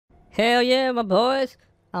Hell yeah, my boys.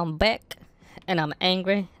 I'm back, and I'm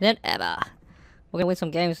angry than ever. We're gonna win some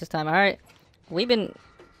games this time, alright? We've been...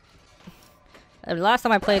 last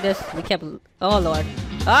time I played this, we kept... Oh, Lord.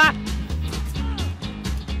 Ah!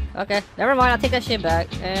 Okay, never mind, I'll take that shit back.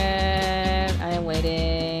 And I am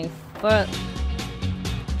waiting for...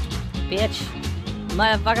 Bitch.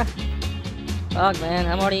 Motherfucker. Fuck, man,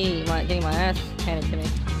 I'm already getting my ass handed to me.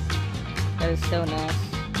 That is so nice.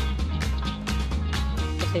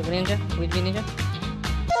 Let's see, ninja? We be ninja?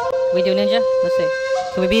 We do ninja? Let's see.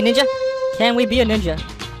 Can we be a ninja? Can we be a ninja?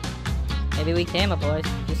 Maybe we can, my boys.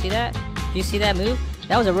 You see that? Do you see that move?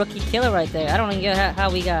 That was a rookie killer right there. I don't even get how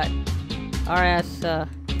we got our ass, Alright,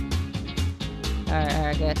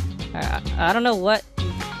 good. Alright, I don't know what's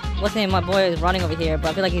the name my boy is running over here,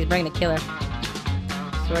 but I feel like he's bringing the killer.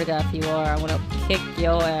 Swear to God, if you are, I'm gonna kick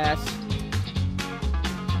your ass.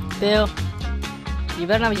 Bill, you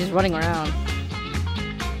better not be just running around.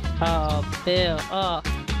 Oh, Bill. Oh,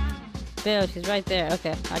 Bill, she's right there.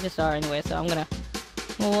 Okay, I just saw her anyway, so I'm gonna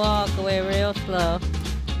walk away real slow.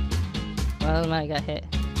 Well, I might have got hit.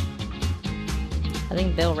 I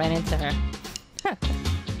think Bill ran into her.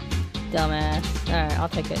 Dumbass. Alright, I'll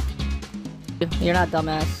take it. You're not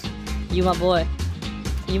dumbass. You my boy.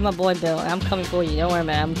 You my boy, Bill. I'm coming for you. Don't worry,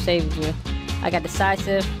 man. I'm saving you. I got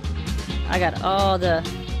decisive. I got all the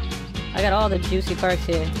juicy perks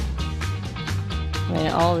here. I mean,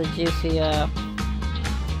 all the juicy,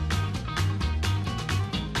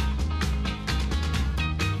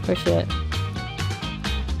 for shit.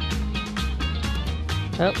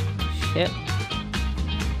 Oh, shit.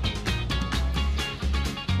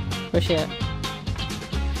 For shit.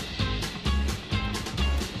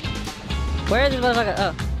 Where is this motherfucker?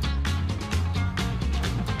 Oh.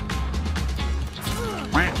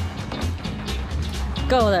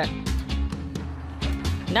 Go there.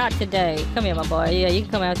 Not today. Come here, my boy. Yeah, you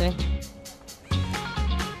can come after me.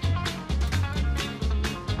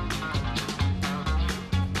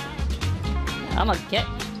 I'ma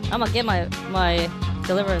get my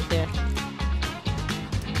deliverance here.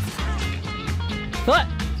 What?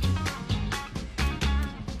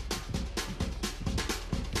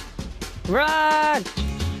 Run!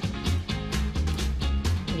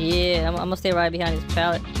 Yeah, I'm gonna stay right behind this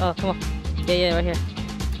pallet. Oh, come on. Yeah, right here.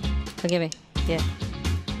 Come get me. Yeah.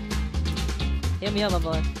 Hit me up, my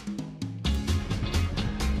boy.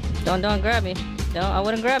 Don't grab me. I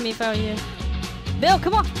wouldn't grab me if I were you. Bill,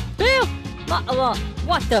 come on! Bill!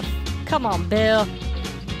 What the come on, Bill.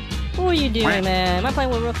 What are you doing, man? Am I playing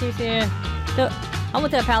with rookies here? Look, I went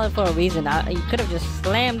to that pallet for a reason. You could have just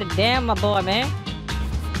slammed it down, my boy, man.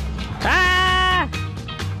 Ah!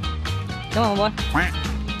 Come on, boy.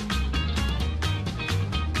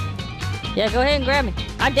 Yeah, go ahead and grab me.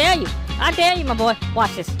 I dare you. I dare you, my boy.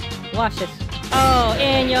 Watch this. Watch this. Oh,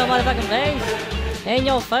 in your motherfucking face. In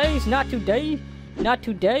your face. Not today. Not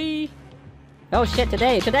today. Oh, shit,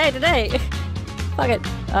 today. Today. Fuck it.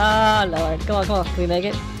 Oh, Lord. Come on. Can we make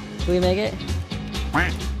it? Can we make it?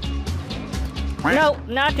 No,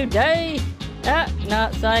 not today. No,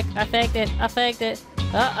 psych. I faked it.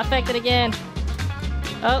 Oh, I faked it again.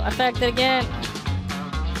 Oh, I faked it again.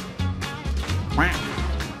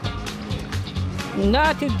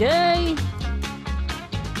 Not today.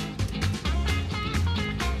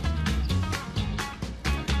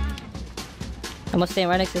 I'm gonna stand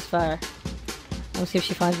right next to this fire. Let's see if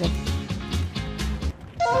she finds me.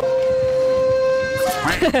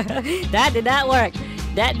 That did not work.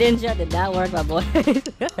 That ninja did not work, my boy.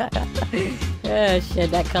 Oh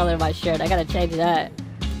shit, that color of my shirt. I gotta change that.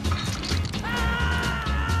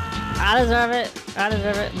 I deserve it.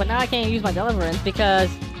 But now I can't use my deliverance because,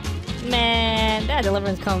 man, that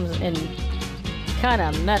deliverance comes in kind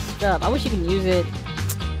of messed up. I wish you could use it.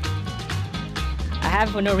 I have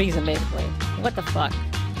it for no reason, basically. What the fuck?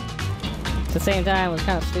 At the same time, it was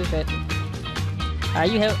kind of stupid. Are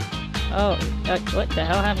you hit? Oh, what the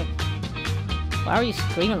hell happened? Why are you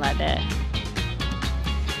screaming like that?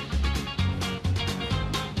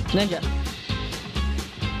 Ninja.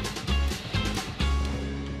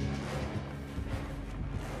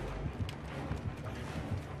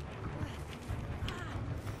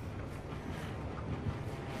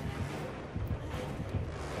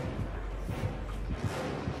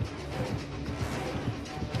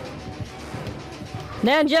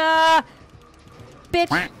 Ninja!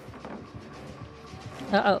 Bitch!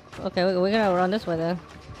 Uh-oh. Okay, we're gonna run this way then.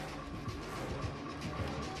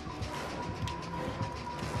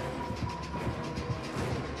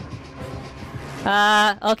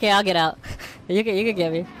 Okay, I'll get out. You can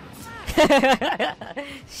get me.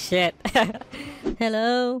 Shit.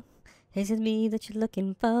 Hello? Is it me that you're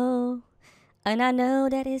looking for? And I know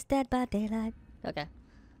that it's dead by daylight. Okay.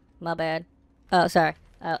 My bad. Oh, sorry.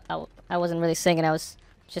 I wasn't really singing. I was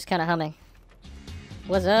just kind of humming.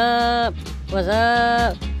 What's up? What's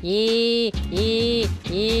up? Yee, yee,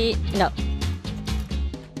 yee. No.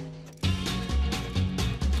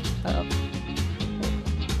 Uh-oh.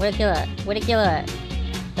 Where'd the killer at? Where'd the killer at?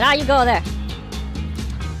 Ah, you go there.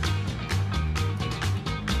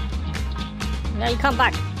 Now you come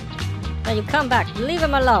back. Now you come back. Leave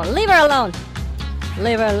him alone. Leave her alone.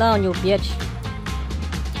 Leave her alone, you bitch.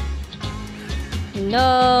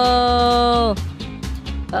 No.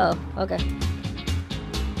 Uh oh, okay.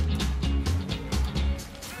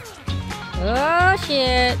 Oh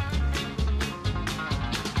shit.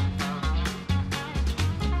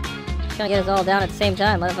 Trying to get us all down at the same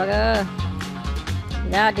time, motherfucker.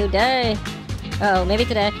 Not today. Uh oh, maybe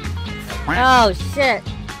today. Oh shit.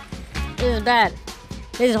 This is bad.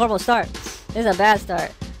 This is a horrible start. This is a bad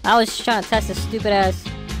start. I was trying to test this stupid ass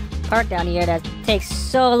park down here that takes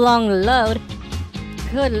so long to load.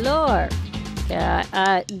 Good lord. Okay,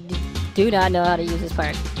 I do not know how to use this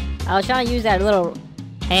park. I was trying to use that little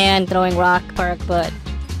hand throwing rock park, but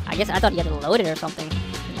I guess I thought you had to load it or something.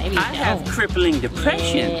 Maybe I have crippling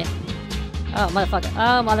depression. Yeah. Oh motherfucker.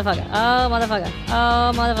 Oh motherfucker. Oh motherfucker.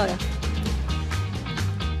 Oh motherfucker.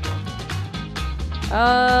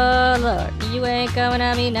 Oh lord, you ain't coming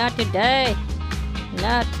at me, not today.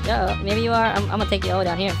 Not, maybe you are. I'm gonna take you all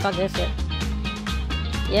down here. Fuck this shit.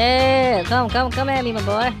 Yeah, come at me, my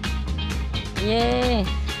boy. Yeah.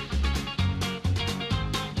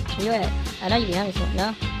 Where you at? I know you behind me,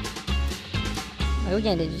 no? Oh, we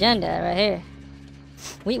getting this gen done right here.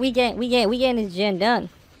 We getting this gen done.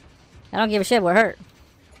 I don't give a shit. We're hurt.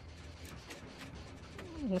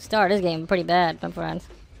 We started this game pretty bad, my friends.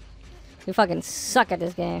 We fucking suck at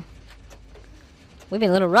this game. We've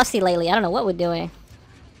been a little rusty lately. I don't know what we're doing.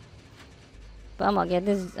 But I'm gonna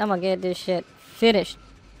get this shit finished.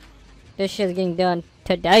 This shit's getting done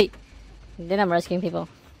today. And then I'm rescuing people.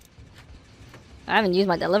 I haven't used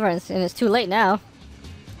my deliverance and it's too late now.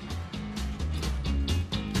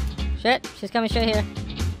 Shit, she's coming straight here.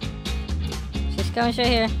 She's coming straight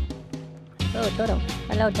here. Oh, Totem.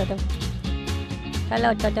 Hello, Totem.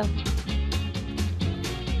 Hello, Totem.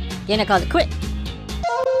 Get in the closet, quick!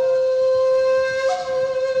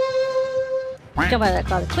 Jump out of that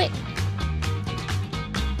closet, quick!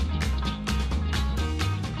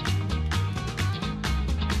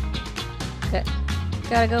 Okay.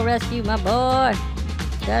 Gotta go rescue my boy!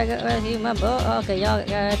 Gotta go rescue my boy! Okay, y'all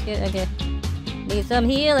gotta rescue, okay. Need some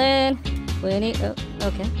healing! We need, oh,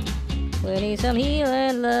 okay. We need some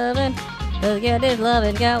healing, loving. Let's get this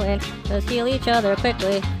loving going. Let's heal each other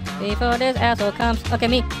quickly before this asshole comes. Okay,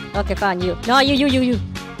 me. Okay, fine, you. No, you.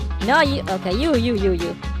 No, you. Okay, you.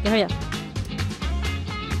 Hurry up.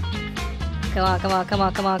 Come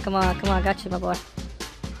on. Got you, my boy.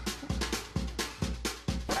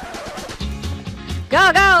 Go!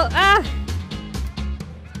 Ah!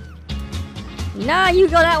 Nah, you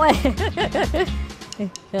go that way.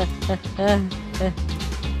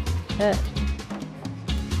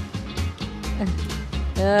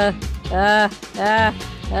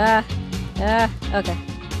 Okay.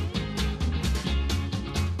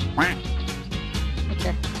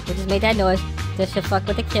 Okay, we just made that noise just to fuck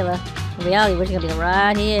with the killer. In reality, we're just gonna be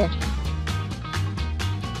right here.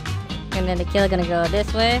 And then the killer gonna go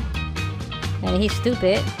this way. And he's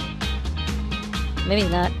stupid. Maybe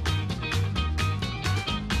he's not.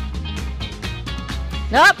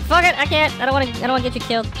 Nope, fuck it, I can't. I don't wanna get you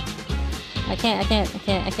killed. I can't.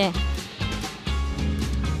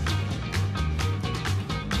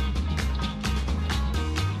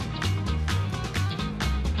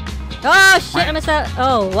 Oh shit, I missed out.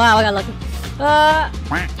 Oh wow, I got lucky. Oh,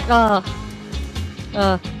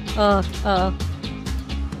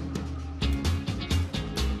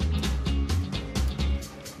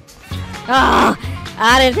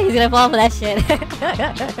 I didn't think he was gonna fall for that shit.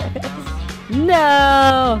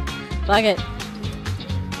 No! Fuck it.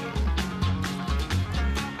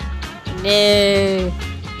 No.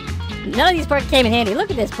 None of these perks came in handy. Look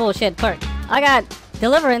at this bullshit perk. I got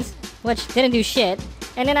Deliverance, which didn't do shit.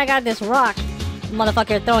 And then I got this rock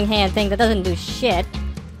motherfucker throwing hand thing that doesn't do shit.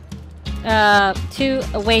 Two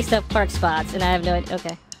a waste of perk spots, and I have no idea.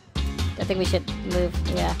 Okay. I think we should move.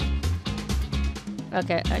 Yeah.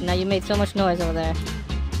 Okay, now you made so much noise over there.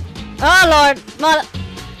 Oh lord! Mother.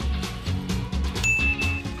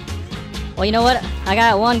 Well, you know what? I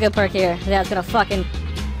got one good perk here that's gonna fucking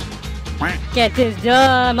get this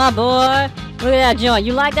done, my boy. Look at that joint.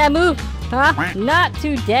 You like that move? Huh? Not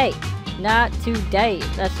today. Not today.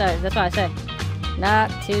 That's what I said.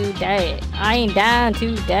 Not today. I ain't down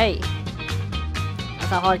today.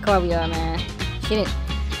 how hardcore we are, man. She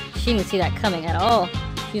didn't see that coming at all.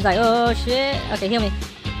 She's like, oh shit. Okay, heal me.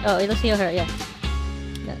 Oh, let's heal her. Yeah.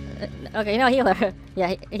 Okay, no, heal her.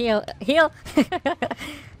 Yeah, heal.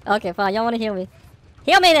 Okay, fine. Y'all wanna heal me?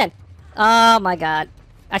 Heal me then. Oh my god.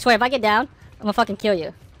 I swear, if I get down, I'm gonna fucking kill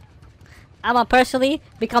you. I'm gonna personally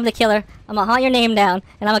become the killer. I'm gonna hunt your name down,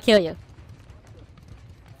 and I'm gonna kill you.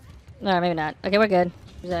 Alright, maybe not. Okay, we're good.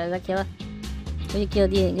 Is that killer? Did you kill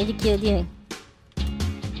Dean? Did you kill Dean?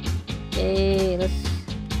 Okay, let's...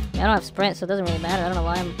 I don't have sprint, so it doesn't really matter. I don't know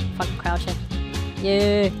why I'm fucking crouching.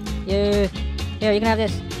 Yeah. Here, you can have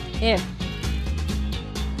this. Here.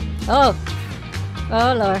 Oh!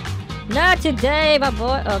 Oh, Lord. Not today, my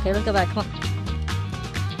boy! Okay, let's go back. Come on.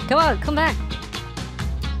 Come on, come back!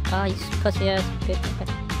 Oh, you pussy ass bitch.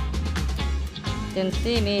 Okay. Didn't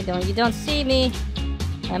see me. You don't see me.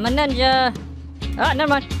 I'm a ninja. Oh, never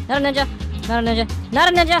mind. Not a ninja. Not a ninja.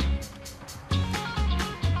 Not a ninja!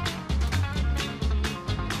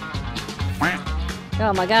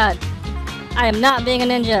 Oh my god. I am not being a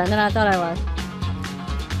ninja than I thought I was.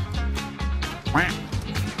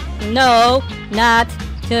 No, not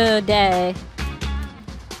today.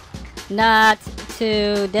 Not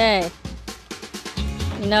today.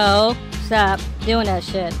 No, stop doing that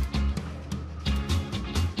shit.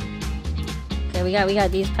 Okay, we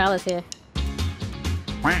got these pallets here.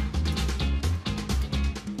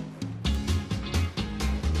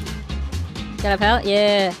 Got a pallet?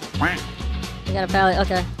 Yeah. We got a pallet,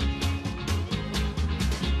 okay.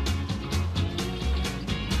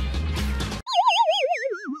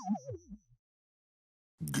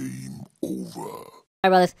 Game over. Alright,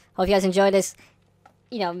 brothers. Hope you guys enjoyed this,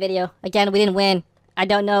 video. Again, we didn't win. I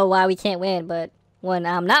don't know why we can't win, but when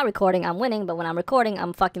I'm not recording, I'm winning. But when I'm recording,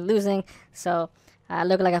 I'm fucking losing. So, I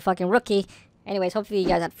look like a fucking rookie. Anyways, hopefully you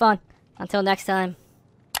guys had fun. Until next time,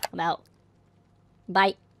 I'm out.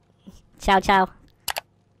 Bye. Ciao, ciao.